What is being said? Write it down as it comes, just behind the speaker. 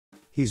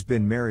He's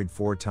been married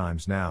 4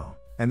 times now,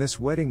 and this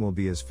wedding will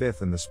be his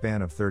 5th in the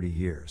span of 30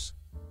 years.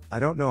 I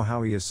don't know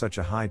how he has such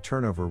a high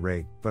turnover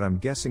rate, but I'm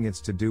guessing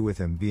it's to do with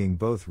him being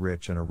both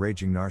rich and a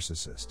raging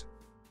narcissist.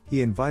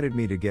 He invited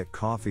me to get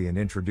coffee and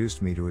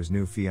introduced me to his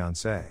new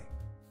fiancée.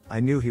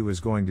 I knew he was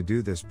going to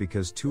do this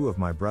because 2 of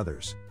my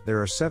brothers,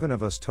 there are 7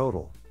 of us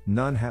total,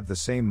 none have the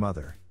same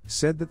mother,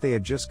 said that they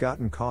had just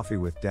gotten coffee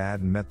with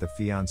dad and met the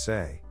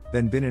fiancée,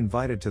 then been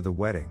invited to the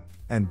wedding,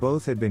 and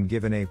both had been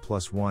given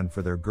A+1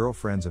 for their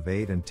girlfriends of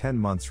 8 and 10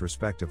 months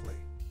respectively.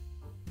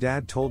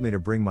 Dad told me to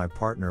bring my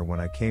partner when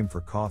I came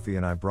for coffee,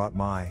 and I brought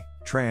my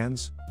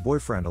trans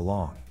boyfriend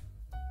along.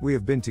 We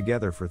have been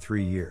together for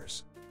 3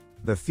 years.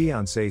 The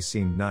fiancée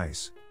seemed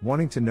nice,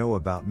 wanting to know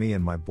about me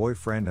and my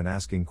boyfriend and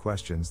asking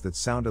questions that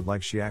sounded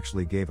like she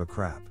actually gave a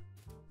crap.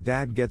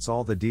 Dad gets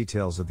all the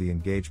details of the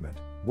engagement,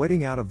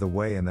 wedding out of the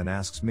way, and then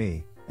asks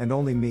me, and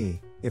only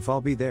me, if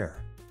I'll be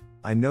there.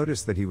 I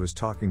noticed that he was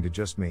talking to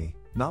just me,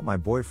 not my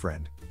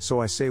boyfriend,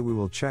 so I say we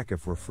will check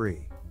if we're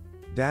free.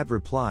 Dad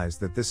replies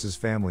that this is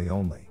family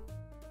only.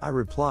 I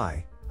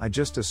reply, I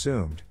just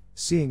assumed,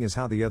 seeing as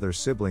how the other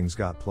siblings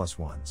got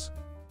 +1s.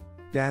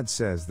 Dad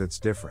says that's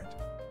different.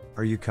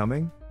 Are you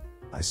coming?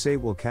 I say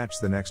we'll catch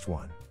the next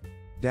one.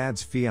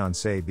 Dad's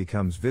fiancée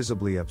becomes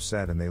visibly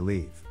upset and they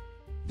leave.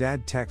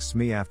 Dad texts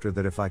me after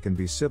that if I can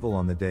be civil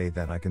on the day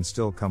then I can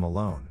still come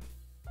alone.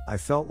 I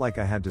felt like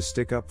I had to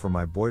stick up for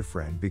my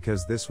boyfriend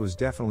because this was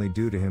definitely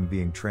due to him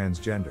being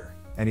transgender,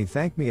 and he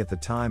thanked me at the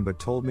time but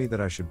told me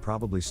that I should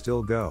probably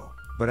still go,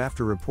 but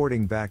after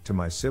reporting back to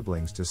my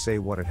siblings to say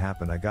what had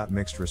happened I got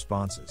mixed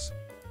responses.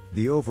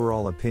 The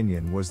overall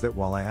opinion was that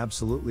while I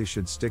absolutely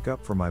should stick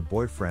up for my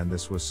boyfriend,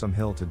 this was some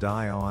hill to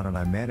die on, and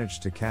I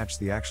managed to catch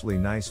the actually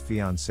nice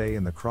fiancé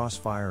in the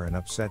crossfire and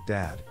upset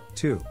Dad,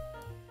 too.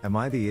 Am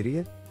I the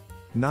idiot?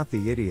 Not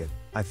the idiot,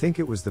 I think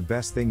it was the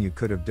best thing you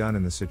could have done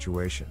in the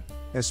situation,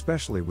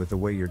 especially with the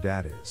way your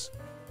dad is.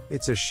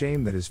 It's a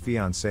shame that his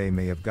fiancé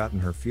may have gotten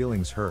her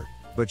feelings hurt,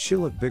 but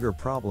she'll have bigger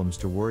problems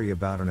to worry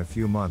about in a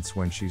few months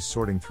when she's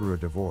sorting through a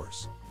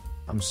divorce.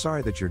 I'm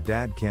sorry that your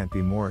dad can't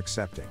be more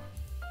accepting.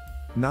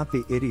 Not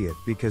the idiot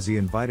because he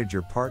invited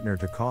your partner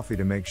to coffee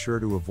to make sure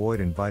to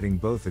avoid inviting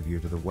both of you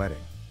to the wedding.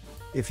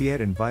 If he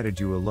had invited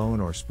you alone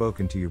or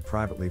spoken to you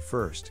privately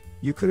first,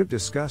 you could have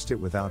discussed it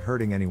without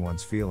hurting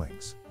anyone's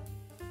feelings.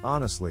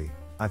 Honestly,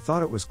 I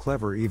thought it was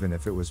clever even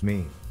if it was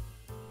mean.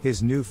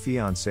 His new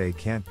fiancée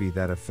can't be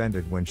that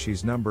offended when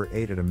she's number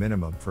 8 at a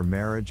minimum for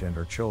marriage and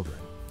her children.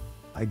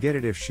 I get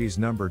it if she's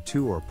number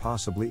 2 or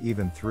possibly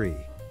even 3,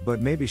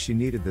 but maybe she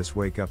needed this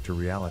wake up to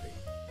reality.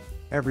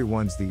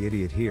 Everyone's the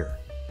idiot here.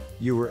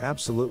 You were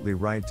absolutely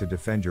right to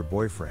defend your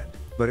boyfriend,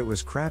 but it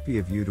was crappy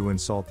of you to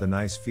insult the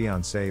nice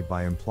fiancée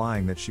by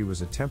implying that she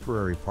was a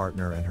temporary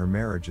partner and her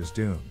marriage is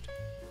doomed.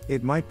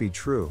 It might be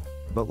true,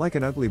 but like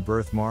an ugly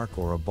birthmark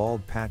or a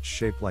bald patch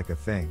shaped like a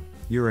thing,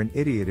 you're an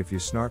idiot if you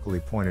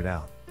snarkily point it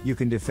out. You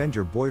can defend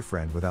your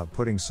boyfriend without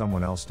putting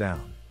someone else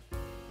down.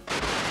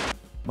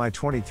 My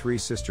 23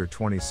 sister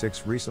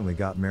 26 recently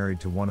got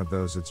married to one of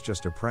those it's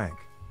just a prank,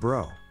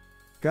 bro.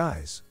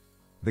 Guys.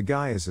 The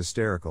guy is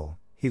hysterical.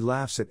 He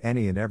laughs at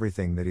any and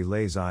everything that he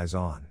lays eyes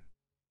on.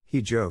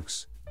 He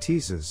jokes,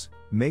 teases,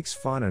 makes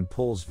fun and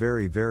pulls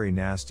very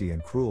nasty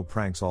and cruel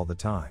pranks all the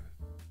time.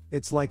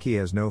 It's like he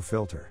has no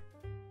filter.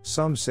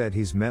 Some said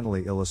he's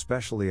mentally ill,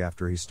 especially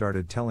after he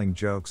started telling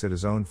jokes at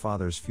his own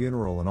father's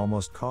funeral and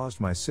almost caused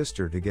my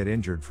sister to get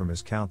injured from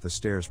his count the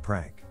stairs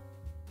prank.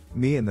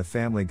 Me and the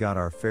family got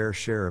our fair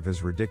share of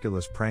his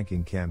ridiculous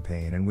pranking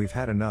campaign and we've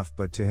had enough,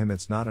 but to him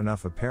it's not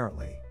enough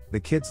apparently. The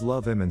kids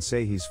love him and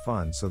say he's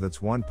fun, so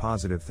that's one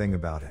positive thing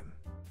about him.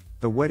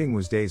 The wedding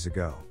was days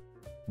ago.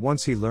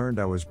 Once he learned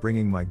I was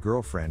bringing my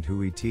girlfriend who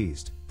he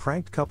teased,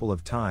 pranked couple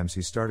of times,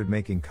 he started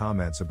making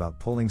comments about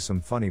pulling some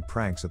funny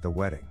pranks at the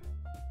wedding.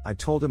 I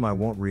told him I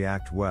won't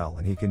react well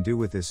and he can do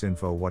with this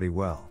info what he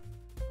will.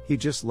 He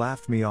just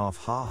laughed me off,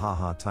 ha ha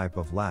ha type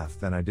of laugh.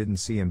 Then I didn't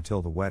see him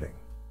till the wedding.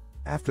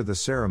 After the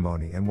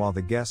ceremony and while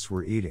the guests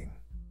were eating,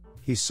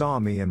 he saw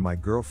me and my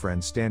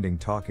girlfriend standing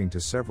talking to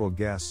several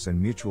guests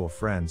and mutual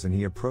friends, and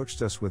he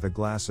approached us with a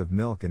glass of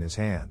milk in his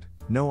hand,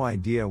 no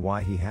idea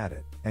why he had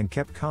it, and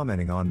kept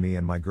commenting on me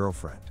and my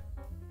girlfriend.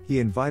 He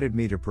invited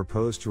me to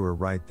propose to her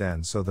right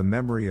then, so the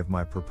memory of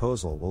my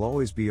proposal will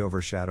always be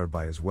overshadowed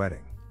by his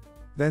wedding.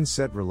 Then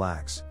said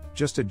relax,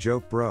 just a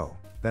joke bro,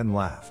 then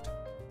laughed.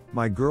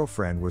 My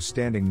girlfriend was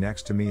standing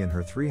next to me in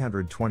her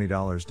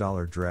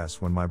 $320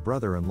 dress when my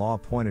brother-in-law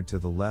pointed to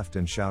the left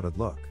and shouted,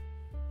 "Look!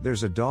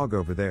 There's a dog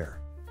over there."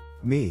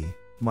 Me,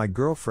 my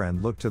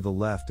girlfriend looked to the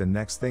left and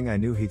next thing I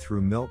knew he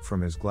threw milk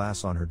from his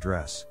glass on her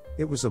dress.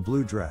 It was a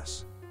blue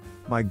dress.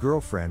 My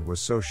girlfriend was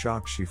so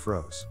shocked she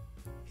froze.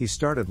 He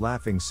started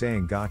laughing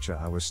saying gotcha.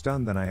 I was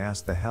stunned, then I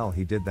asked the hell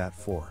he did that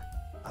for.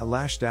 I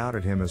lashed out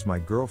at him as my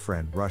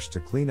girlfriend rushed to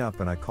clean up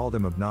and I called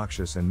him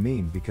obnoxious and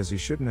mean because he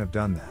shouldn't have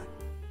done that.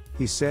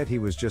 He said he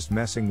was just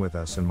messing with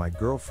us and my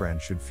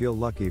girlfriend should feel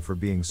lucky for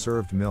being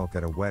served milk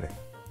at a wedding.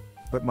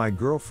 But my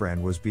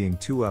girlfriend was being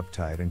too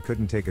uptight and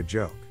couldn't take a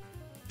joke.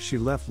 She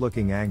left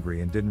looking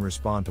angry and didn't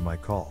respond to my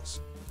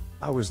calls.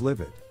 I was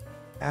livid.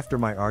 After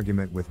my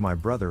argument with my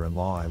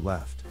brother-in-law, I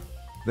left.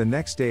 The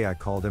next day I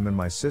called him and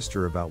my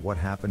sister about what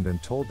happened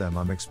and told them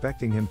I'm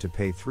expecting him to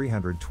pay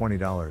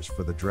 $320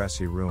 for the dress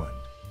he ruined.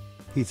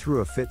 He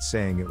threw a fit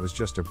saying it was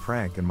just a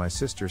prank, and my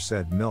sister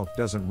said milk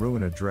doesn't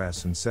ruin a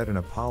dress and said an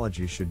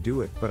apology should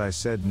do it, but I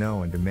said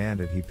no and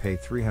demanded he pay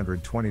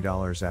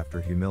 $320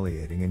 after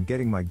humiliating and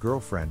getting my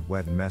girlfriend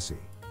wet and messy.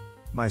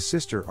 My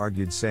sister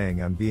argued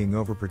saying I'm being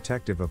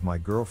overprotective of my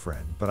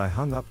girlfriend, but I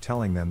hung up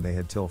telling them they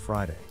had till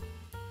Friday.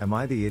 Am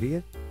I the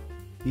idiot?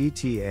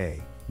 ETA,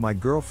 my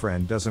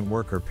girlfriend doesn't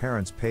work, her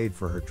parents paid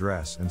for her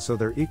dress and so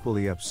they're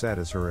equally upset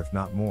as her if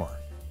not more.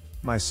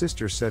 My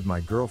sister said my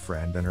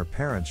girlfriend and her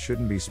parents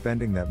shouldn't be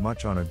spending that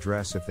much on a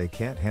dress if they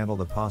can't handle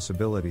the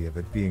possibility of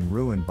it being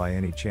ruined by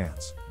any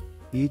chance.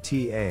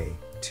 ETA,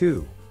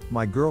 2.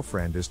 My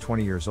girlfriend is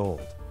 20 years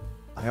old.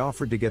 I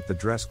offered to get the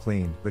dress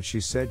cleaned, but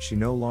she said she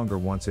no longer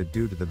wants it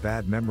due to the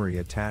bad memory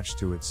attached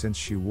to it since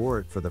she wore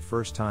it for the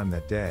first time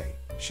that day.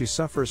 She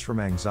suffers from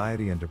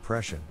anxiety and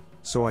depression,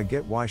 so I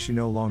get why she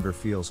no longer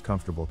feels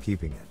comfortable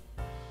keeping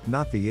it.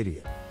 Not the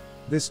idiot.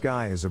 This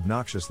guy is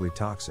obnoxiously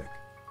toxic.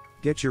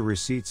 Get your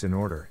receipts in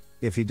order.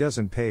 If he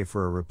doesn't pay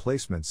for a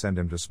replacement, send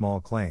him to small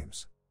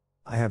claims.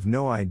 I have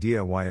no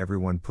idea why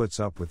everyone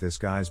puts up with this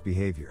guy's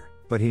behavior,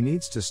 but he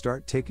needs to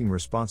start taking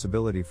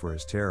responsibility for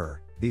his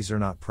terror. These are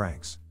not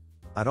pranks.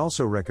 I'd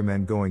also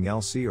recommend going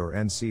LC or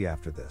NC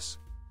after this.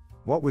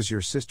 What was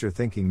your sister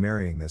thinking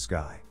marrying this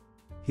guy?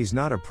 He's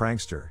not a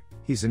prankster,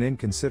 he's an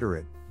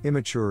inconsiderate,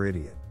 immature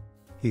idiot.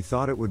 He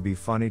thought it would be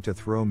funny to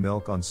throw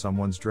milk on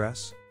someone's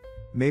dress?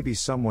 Maybe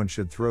someone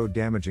should throw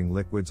damaging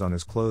liquids on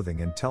his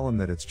clothing and tell him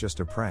that it's just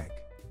a prank.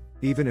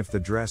 Even if the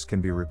dress can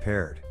be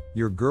repaired,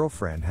 your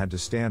girlfriend had to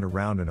stand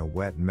around in a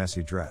wet and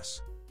messy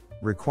dress.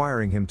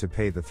 Requiring him to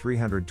pay the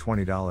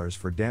 $320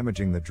 for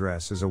damaging the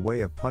dress is a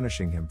way of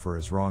punishing him for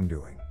his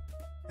wrongdoing.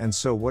 And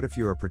so what if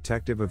you are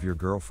protective of your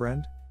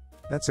girlfriend?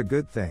 That's a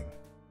good thing.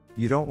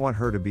 You don't want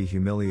her to be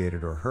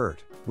humiliated or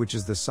hurt, which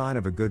is the sign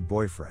of a good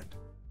boyfriend.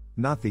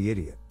 Not the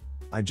idiot.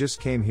 I just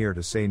came here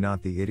to say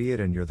not the idiot,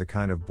 and you're the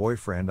kind of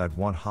boyfriend I'd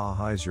want.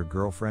 Haha, is your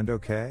girlfriend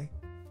okay?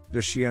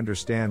 Does she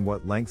understand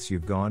what lengths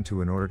you've gone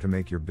to in order to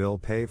make your bill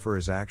pay for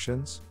his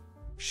actions?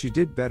 She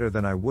did better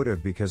than I would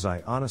have, because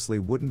I honestly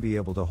wouldn't be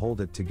able to hold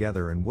it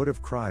together and would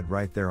have cried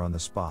right there on the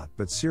spot.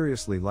 But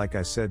seriously, like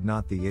I said,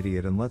 not the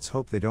idiot, and let's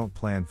hope they don't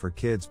plan for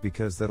kids,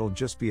 because that'll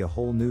just be a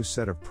whole new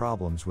set of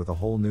problems with a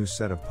whole new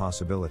set of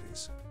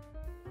possibilities.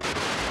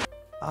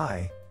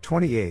 I,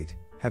 28,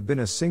 have been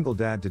a single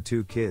dad to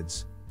 2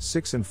 kids,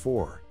 6 and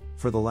 4,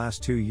 for the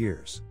last 2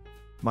 years.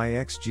 My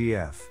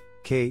ex-GF,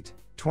 Kate,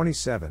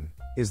 27,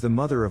 is the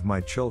mother of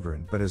my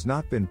children but has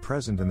not been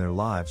present in their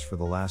lives for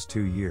the last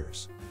 2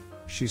 years.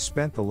 She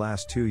spent the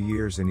last 2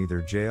 years in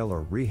either jail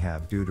or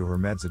rehab due to her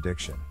meds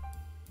addiction.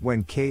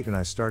 When Kate and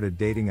I started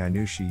dating, I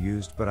knew she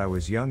used, but I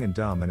was young and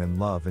dumb and in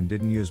love and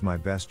didn't use my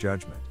best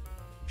judgment.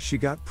 She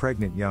got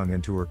pregnant young,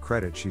 and to her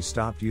credit, she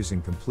stopped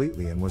using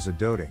completely and was a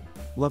doting,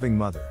 loving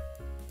mother.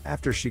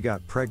 After she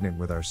got pregnant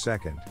with our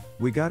second,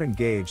 we got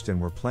engaged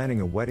and were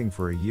planning a wedding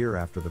for a year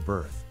after the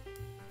birth.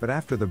 But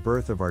after the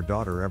birth of our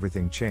daughter,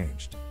 everything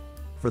changed.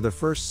 For the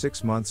first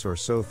 6 months or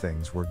so,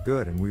 things were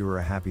good and we were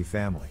a happy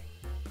family.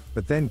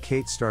 But then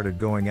Kate started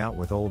going out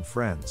with old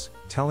friends,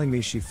 telling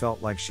me she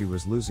felt like she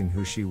was losing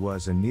who she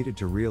was and needed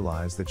to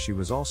realize that she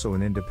was also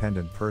an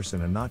independent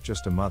person and not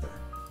just a mother.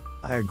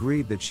 I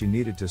agreed that she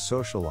needed to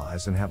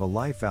socialize and have a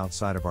life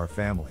outside of our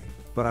family,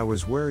 but I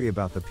was wary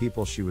about the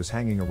people she was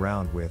hanging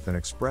around with and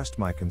expressed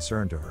my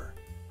concern to her.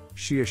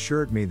 She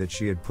assured me that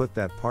she had put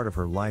that part of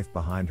her life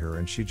behind her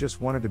and she just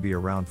wanted to be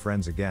around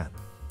friends again.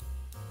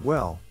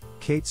 Well,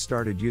 Kate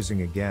started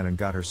using again and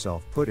got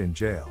herself put in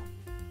jail.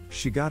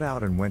 She got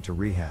out and went to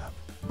rehab,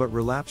 but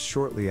relapsed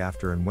shortly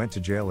after and went to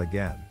jail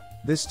again,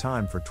 this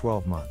time for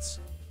 12 months.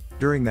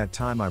 During that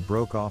time, I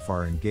broke off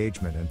our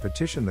engagement and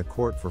petitioned the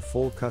court for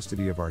full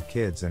custody of our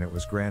kids, and it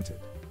was granted.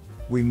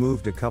 We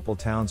moved a couple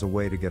towns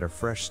away to get a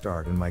fresh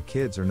start, and my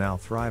kids are now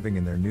thriving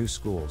in their new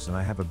schools and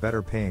I have a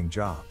better paying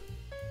job.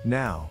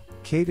 Now,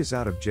 Kate is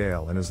out of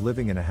jail and is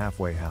living in a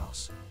halfway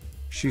house.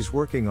 She's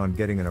working on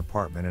getting an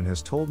apartment and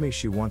has told me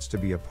she wants to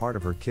be a part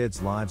of her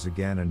kids' lives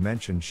again and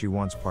mentioned she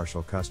wants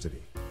partial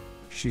custody.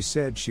 She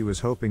said she was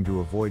hoping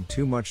to avoid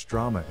too much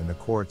drama in the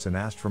courts and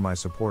asked for my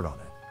support on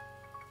it.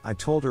 I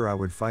told her I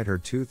would fight her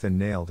tooth and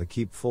nail to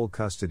keep full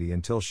custody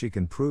until she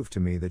can prove to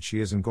me that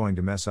she isn't going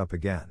to mess up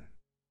again.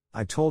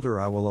 I told her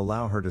I will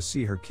allow her to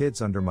see her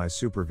kids under my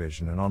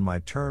supervision and on my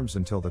terms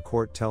until the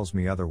court tells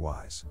me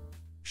otherwise.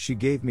 She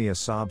gave me a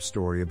sob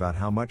story about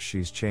how much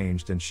she's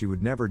changed and she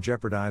would never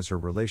jeopardize her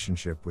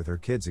relationship with her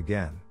kids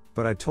again,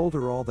 but I told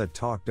her all that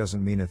talk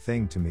doesn't mean a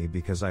thing to me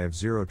because I have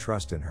zero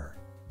trust in her.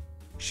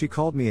 She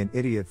called me an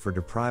idiot for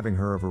depriving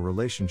her of a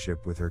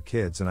relationship with her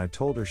kids, and I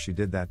told her she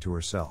did that to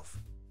herself.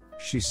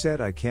 She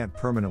said I can't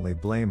permanently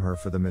blame her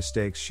for the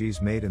mistakes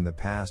she's made in the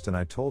past, and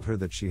I told her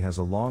that she has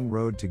a long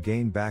road to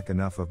gain back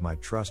enough of my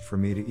trust for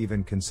me to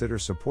even consider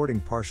supporting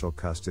partial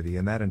custody,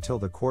 and that until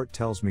the court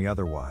tells me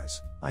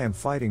otherwise, I am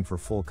fighting for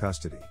full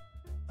custody.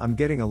 I'm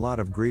getting a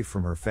lot of grief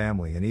from her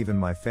family and even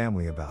my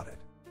family about it.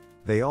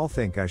 They all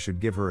think I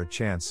should give her a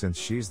chance since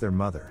she's their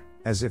mother,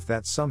 as if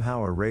that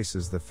somehow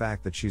erases the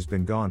fact that she's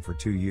been gone for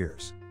 2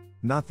 years.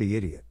 Not the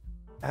idiot.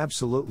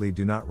 Absolutely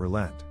do not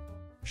relent.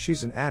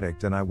 She's an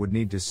addict and I would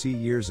need to see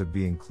years of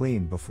being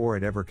clean before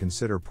I'd ever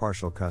consider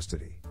partial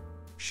custody.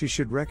 She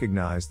should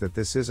recognize that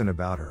this isn't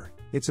about her,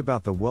 it's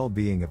about the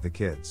well-being of the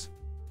kids.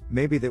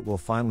 Maybe that will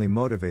finally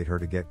motivate her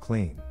to get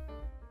clean.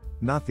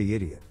 Not the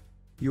idiot.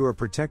 You are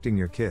protecting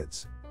your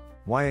kids.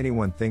 Why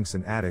anyone thinks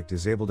an addict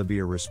is able to be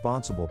a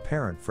responsible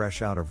parent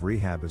fresh out of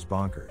rehab is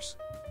bonkers.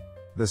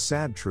 The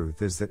sad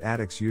truth is that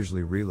addicts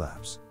usually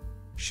relapse.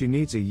 She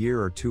needs a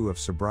year or 2 of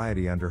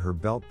sobriety under her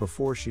belt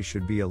before she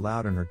should be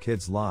allowed in her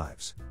kids'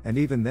 lives, and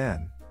even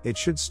then, it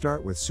should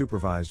start with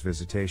supervised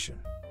visitation.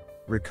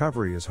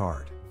 Recovery is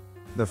hard.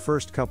 The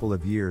first couple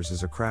of years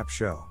is a crap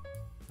show.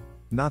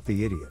 Not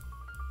the idiot.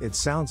 It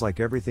sounds like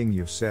everything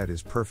you've said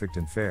is perfect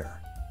and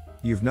fair.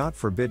 You've not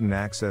forbidden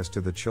access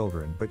to the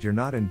children, but you're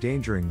not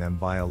endangering them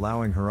by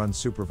allowing her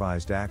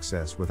unsupervised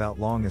access without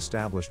long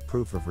established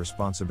proof of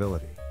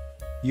responsibility.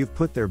 You've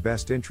put their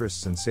best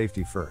interests and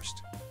safety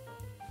first.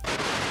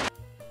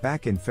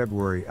 Back in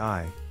February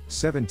I,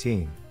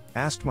 17,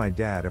 asked my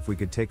dad if we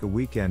could take a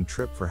weekend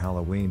trip for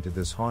Halloween to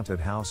this haunted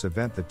house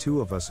event the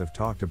two of us have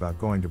talked about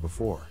going to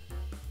before.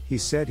 He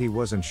said he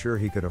wasn't sure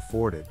he could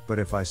afford it, but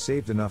if I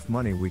saved enough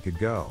money we could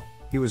go.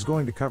 He was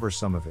going to cover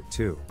some of it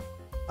too.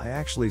 I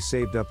actually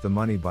saved up the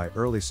money by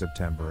early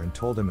September and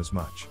told him as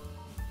much.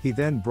 He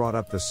then brought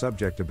up the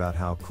subject about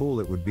how cool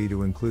it would be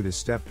to include his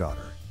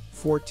stepdaughter,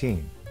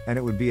 14, and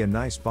it would be a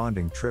nice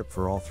bonding trip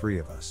for all 3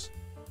 of us.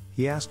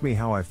 He asked me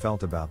how I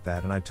felt about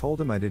that and I told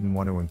him I didn't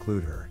want to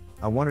include her,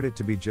 I wanted it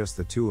to be just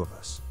the 2 of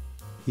us.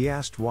 He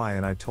asked why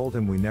and I told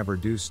him we never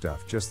do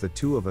stuff just the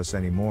 2 of us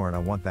anymore and I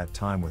want that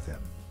time with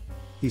him.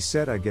 He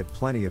said I'd get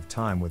plenty of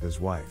time with his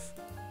wife.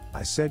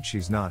 I said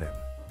she's not him.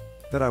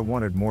 That I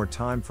wanted more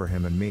time for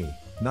him and me,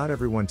 not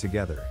everyone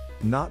together,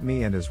 not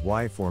me and his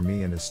wife or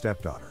me and his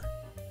stepdaughter.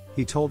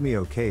 He told me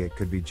okay it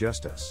could be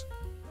just us.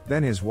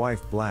 Then his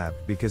wife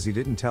blabbed because he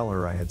didn't tell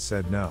her I had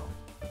said no.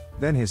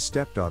 Then his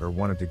stepdaughter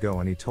wanted to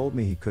go and he told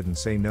me he couldn't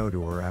say no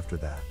to her after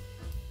that.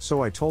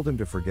 So I told him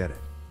to forget it.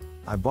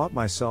 I bought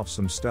myself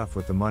some stuff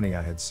with the money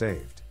I had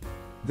saved.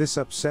 This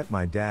upset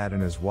my dad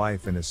and his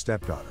wife and his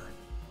stepdaughter.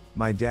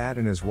 My dad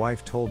and his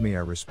wife told me I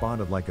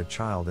responded like a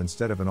child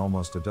instead of an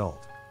almost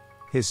adult.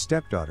 His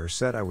stepdaughter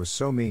said I was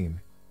so mean.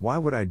 Why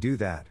would I do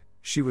that?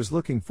 She was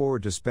looking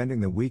forward to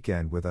spending the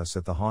weekend with us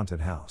at the haunted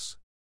house.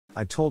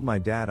 I told my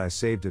dad I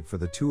saved it for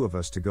the 2 of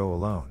us to go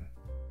alone.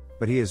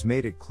 But he has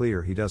made it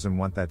clear he doesn't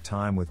want that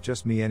time with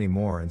just me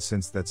anymore, and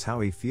since that's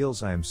how he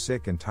feels, I am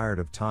sick and tired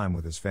of time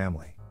with his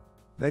family.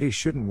 That he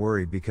shouldn't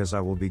worry because I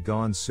will be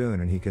gone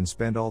soon and he can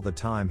spend all the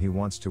time he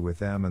wants to with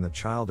them, and the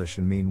childish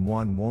and mean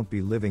one won't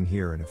be living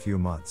here in a few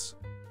months.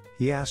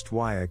 He asked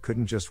why I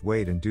couldn't just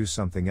wait and do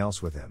something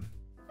else with him.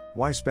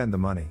 Why spend the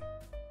money?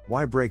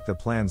 Why break the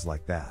plans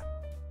like that?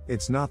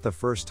 It's not the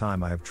first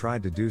time I have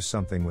tried to do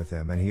something with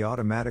him and he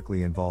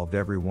automatically involved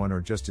everyone or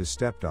just his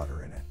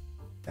stepdaughter in it.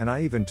 And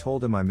I even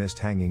told him I missed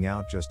hanging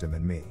out, just him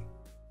and me.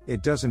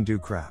 It doesn't do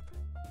crap.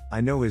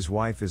 I know his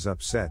wife is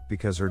upset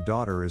because her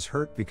daughter is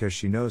hurt because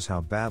she knows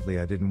how badly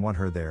I didn't want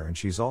her there, and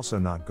she's also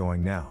not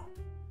going now.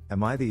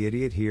 Am I the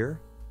idiot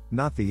here?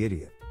 Not the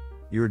idiot.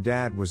 Your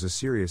dad was a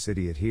serious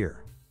idiot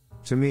here.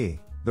 To me,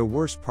 the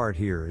worst part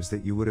here is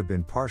that you would have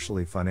been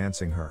partially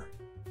financing her.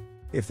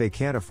 If they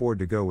can't afford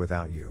to go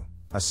without you,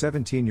 a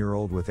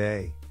 17-year-old with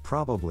a,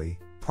 probably,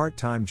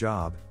 part-time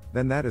job,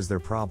 then that is their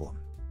problem.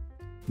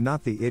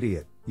 Not the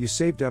idiot. You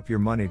saved up your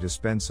money to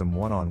spend some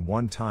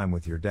one-on-one time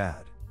with your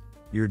dad.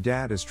 Your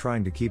dad is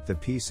trying to keep the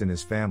peace in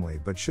his family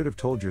but should have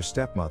told your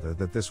stepmother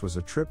that this was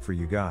a trip for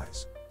you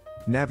guys.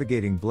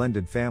 Navigating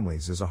blended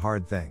families is a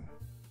hard thing.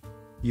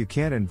 You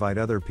can't invite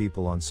other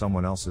people on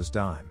someone else's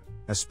dime,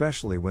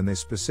 especially when they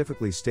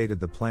specifically stated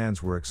the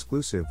plans were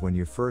exclusive when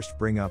you first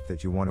bring up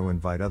that you want to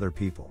invite other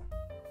people.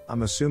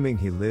 I'm assuming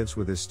he lives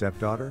with his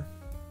stepdaughter?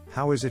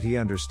 How is it he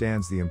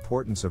understands the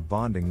importance of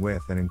bonding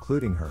with and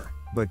including her,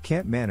 but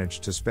can't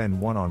manage to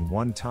spend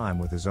one-on-one time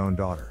with his own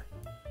daughter?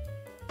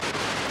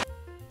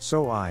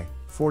 So I,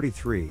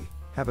 43,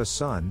 have a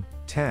son,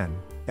 10,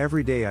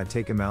 every day I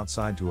take him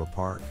outside to a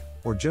park,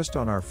 or just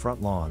on our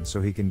front lawn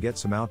so he can get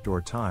some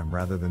outdoor time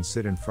rather than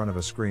sit in front of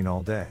a screen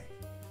all day.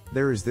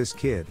 There is this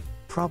kid,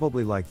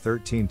 probably like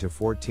 13 to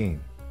 14,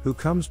 who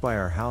comes by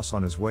our house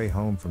on his way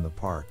home from the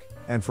park,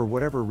 and for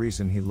whatever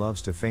reason he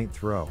loves to feint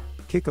throw,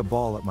 kick a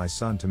ball at my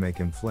son to make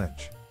him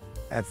flinch.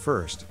 At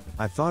first,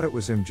 I thought it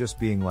was him just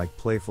being like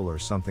playful or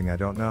something, I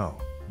don't know,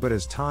 but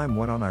as time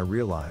went on I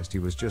realized he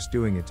was just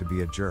doing it to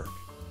be a jerk.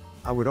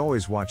 I would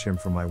always watch him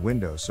from my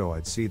window so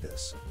I'd see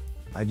this.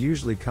 I'd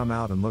usually come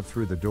out and look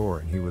through the door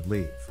and he would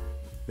leave.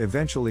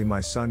 Eventually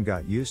my son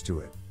got used to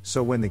it,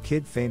 so when the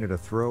kid feinted a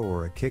throw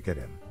or a kick at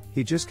him,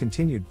 he just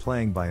continued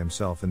playing by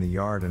himself in the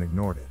yard and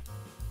ignored it.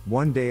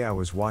 One day I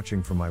was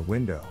watching from my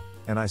window,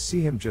 and I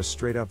see him just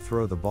straight up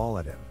throw the ball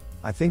at him.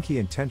 I think he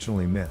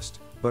intentionally missed,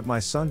 but my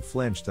son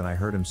flinched and I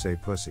heard him say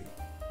pussy.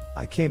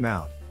 I came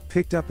out,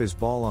 picked up his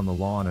ball on the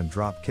lawn and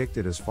drop kicked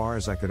it as far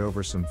as I could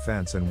over some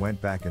fence and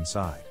went back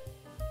inside.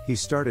 He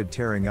started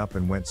tearing up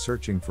and went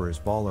searching for his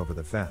ball over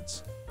the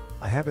fence.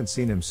 I haven't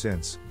seen him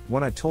since.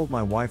 When I told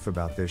my wife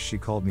about this, she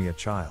called me a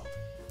child.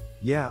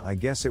 Yeah, I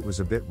guess it was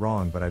a bit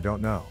wrong, but I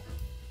don't know.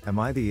 Am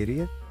I the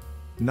idiot?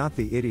 Not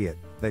the idiot.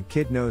 That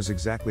kid knows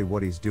exactly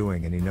what he's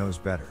doing and he knows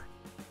better.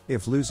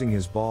 If losing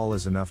his ball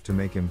is enough to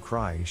make him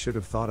cry, he should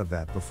have thought of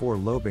that before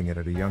lobing it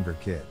at a younger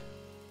kid.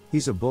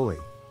 He's a bully.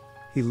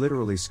 He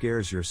literally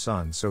scares your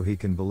son so he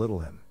can belittle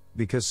him,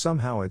 because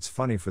somehow it's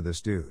funny for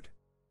this dude.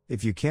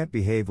 If you can't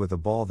behave with a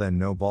ball, then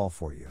no ball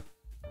for you.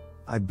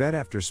 I'd bet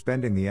after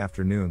spending the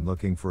afternoon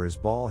looking for his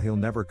ball, he'll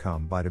never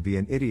come by to be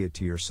an idiot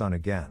to your son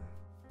again.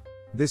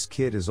 This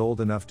kid is old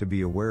enough to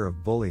be aware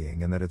of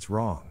bullying and that it's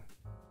wrong.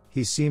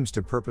 He seems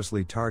to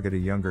purposely target a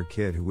younger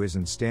kid who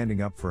isn't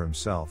standing up for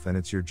himself, and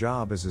it's your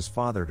job as his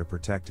father to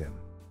protect him.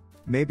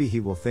 Maybe he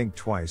will think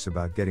twice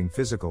about getting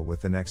physical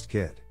with the next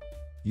kid.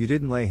 You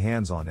didn't lay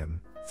hands on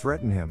him,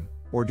 threaten him,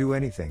 or do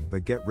anything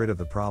but get rid of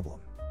the problem.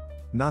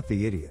 Not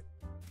the idiot.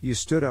 You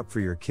stood up for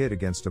your kid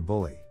against a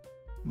bully.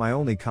 My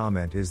only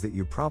comment is that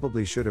you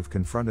probably should have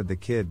confronted the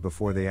kid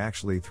before they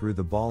actually threw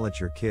the ball at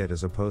your kid,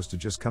 as opposed to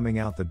just coming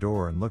out the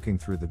door and looking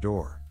through the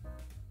door.